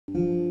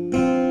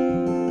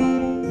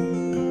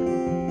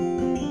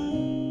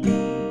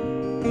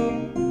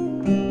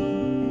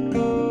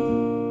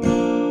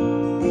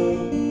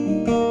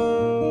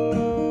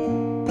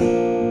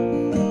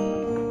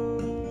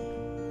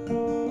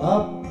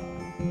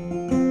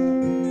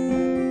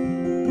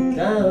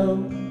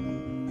down.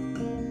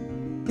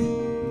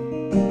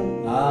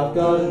 I've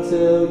got to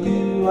tell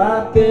you,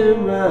 I've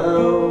been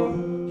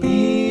round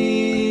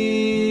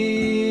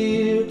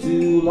here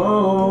too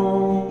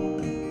long.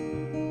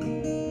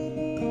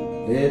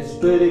 It's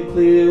pretty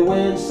clear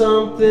when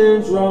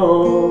something's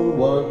wrong.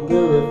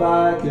 Wonder if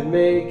I could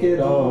make it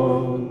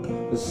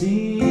on the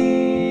seesaw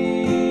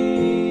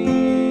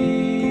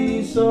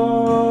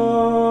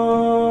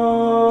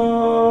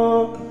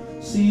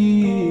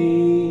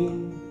scene.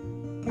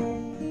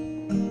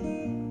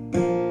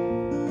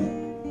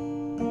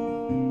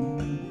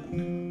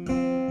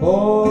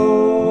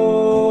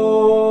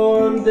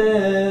 Born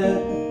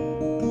dead.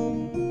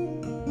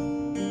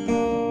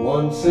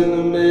 Once in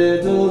the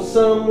middle,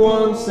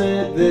 someone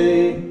said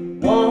they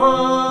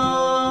wanted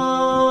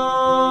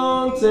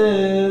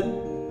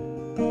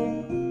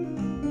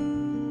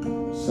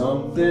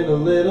something a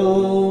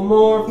little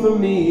more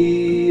from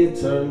me.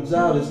 It turns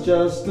out it's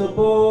just a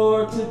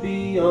bore to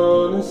be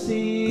on a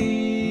seesaw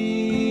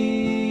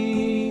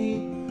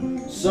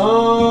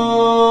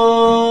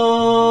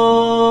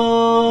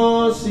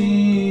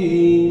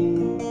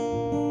scene.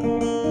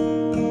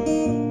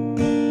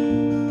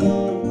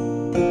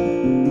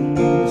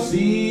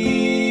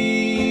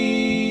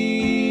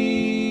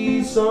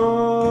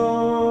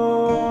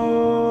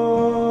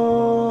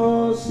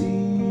 Seesaw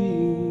scene.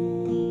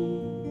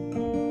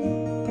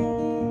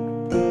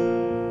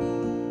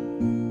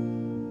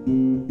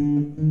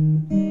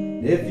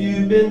 If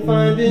you've been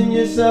finding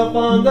yourself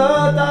on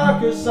the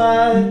darker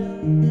side,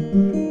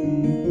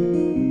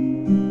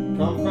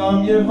 come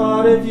from your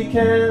heart if you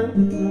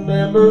can.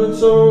 Remember,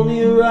 it's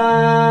only a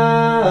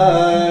ride.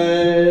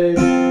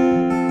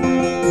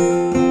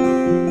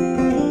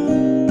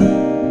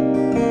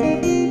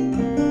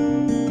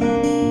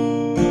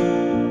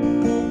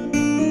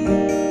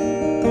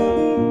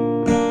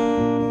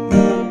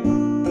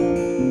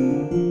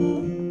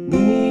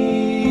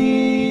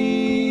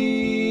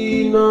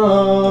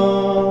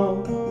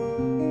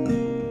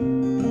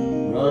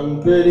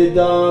 Run, pretty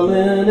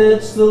darling,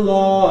 it's the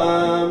law.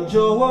 I'm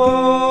joking.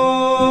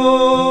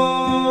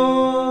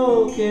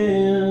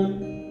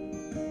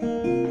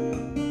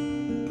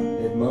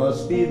 It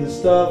must be the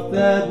stuff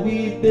that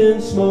we've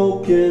been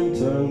smoking.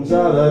 Turns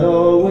out I'd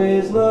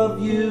always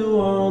love you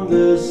on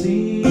the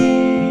seesaw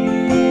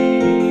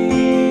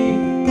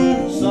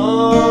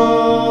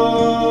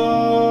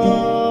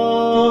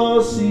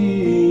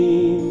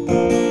scene.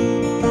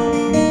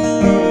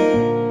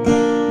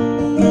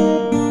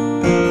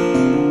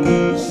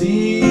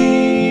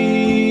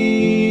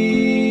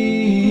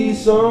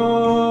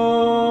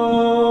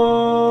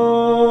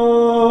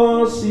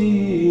 Seesaw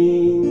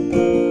scene.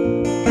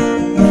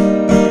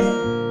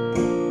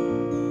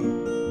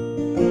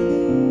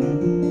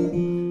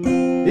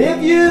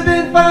 If you've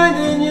been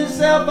finding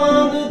yourself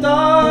on the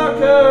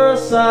darker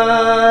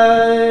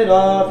side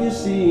of your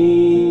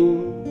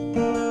scene,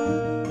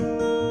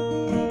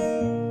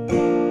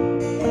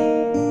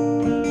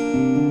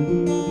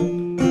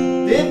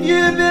 if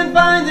you've been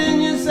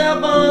finding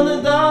yourself on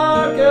the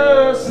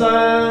darker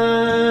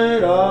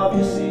side of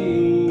your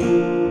scene,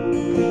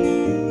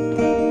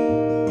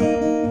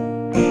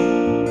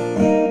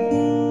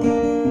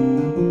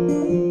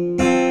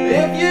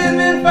 if you've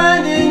been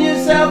finding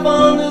yourself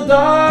on the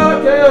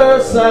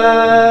darker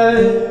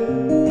side,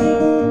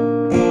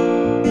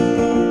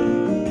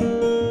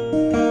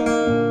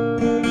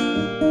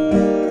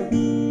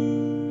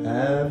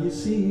 have you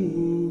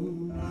seen?